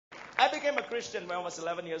I became a Christian when I was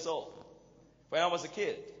 11 years old, when I was a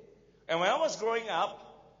kid. And when I was growing up,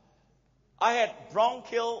 I had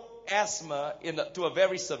bronchial asthma to a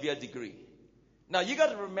very severe degree. Now, you got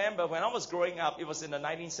to remember, when I was growing up, it was in the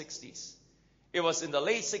 1960s. It was in the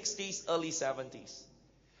late 60s, early 70s.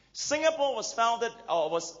 Singapore was founded,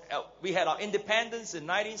 we had our independence in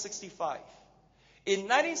 1965. In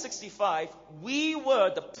 1965, we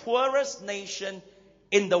were the poorest nation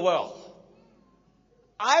in the world.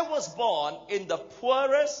 I was born in the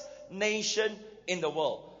poorest nation in the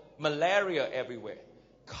world. Malaria everywhere.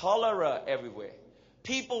 Cholera everywhere.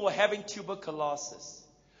 People were having tuberculosis.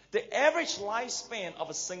 The average lifespan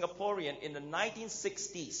of a Singaporean in the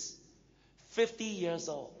 1960s, 50 years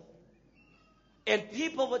old. And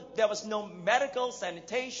there was no medical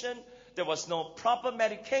sanitation. There was no proper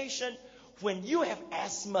medication. When you have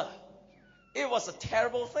asthma, it was a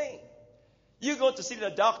terrible thing. You go to see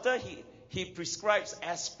the doctor, he prescribes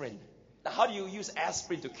aspirin. Now, how do you use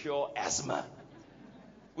aspirin to cure asthma?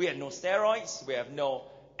 We have no steroids. We have no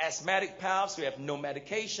asthmatic paths. We have no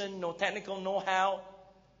medication, no technical know-how.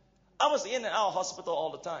 I was in and out of hospital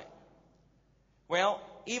all the time. Well,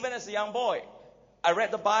 even as a young boy, I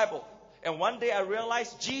read the Bible. And one day I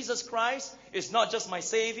realized Jesus Christ is not just my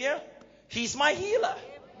Savior. He's my healer.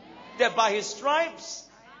 That by His stripes,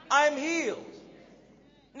 I'm healed.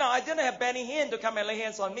 Now, I didn't have Benny Hinn to come and lay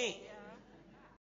hands on me.